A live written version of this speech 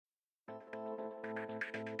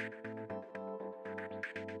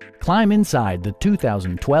Climb inside the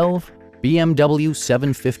 2012 BMW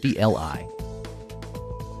 750 Li.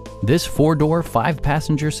 This four-door,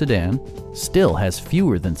 five-passenger sedan still has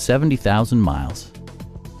fewer than 70,000 miles.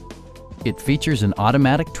 It features an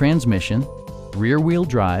automatic transmission, rear-wheel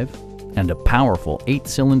drive, and a powerful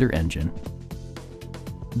 8-cylinder engine.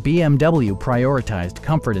 BMW prioritized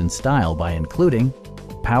comfort and style by including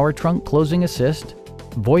power trunk closing assist,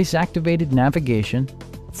 voice-activated navigation,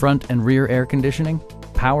 front and rear air conditioning,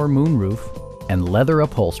 power moonroof, and leather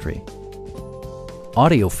upholstery.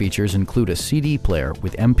 Audio features include a CD player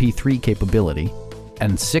with MP3 capability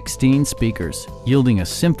and 16 speakers, yielding a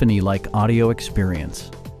symphony-like audio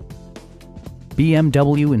experience.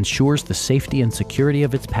 BMW ensures the safety and security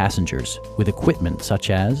of its passengers with equipment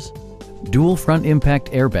such as dual front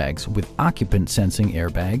impact airbags with occupant sensing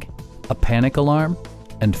airbag, a panic alarm,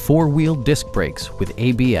 and four-wheel disc brakes with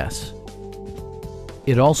ABS.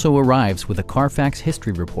 It also arrives with a Carfax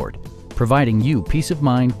history report, providing you peace of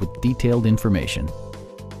mind with detailed information.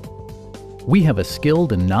 We have a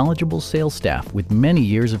skilled and knowledgeable sales staff with many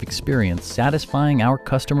years of experience satisfying our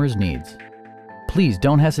customers' needs. Please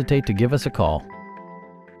don't hesitate to give us a call.